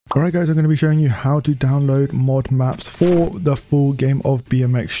Alright guys, I'm going to be showing you how to download mod maps for the full game of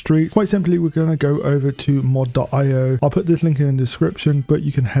BMX Streets. Quite simply, we're going to go over to mod.io. I'll put this link in the description, but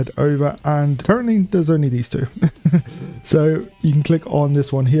you can head over, and currently there's only these two. So you can click on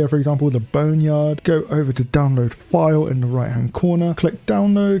this one here, for example, the Boneyard, go over to download file in the right hand corner, click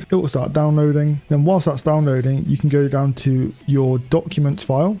download, it will start downloading. Then whilst that's downloading, you can go down to your documents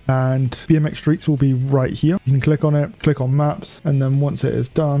file and BMX Streets will be right here. You can click on it, click on maps, and then once it is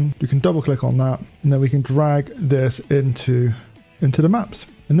done, you can double click on that, and then we can drag this into the maps,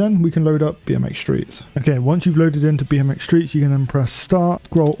 and then we can load up BMX Streets. Okay, once you've loaded into BMX Streets, you can then press start,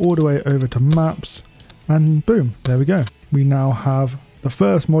 scroll all the way over to maps, and boom, there we go. We now have the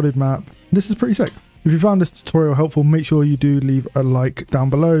first modded map. This is pretty sick. If you found this tutorial helpful, make sure you do leave a like down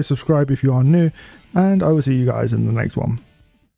below, subscribe if you are new, and I will see you guys in the next one.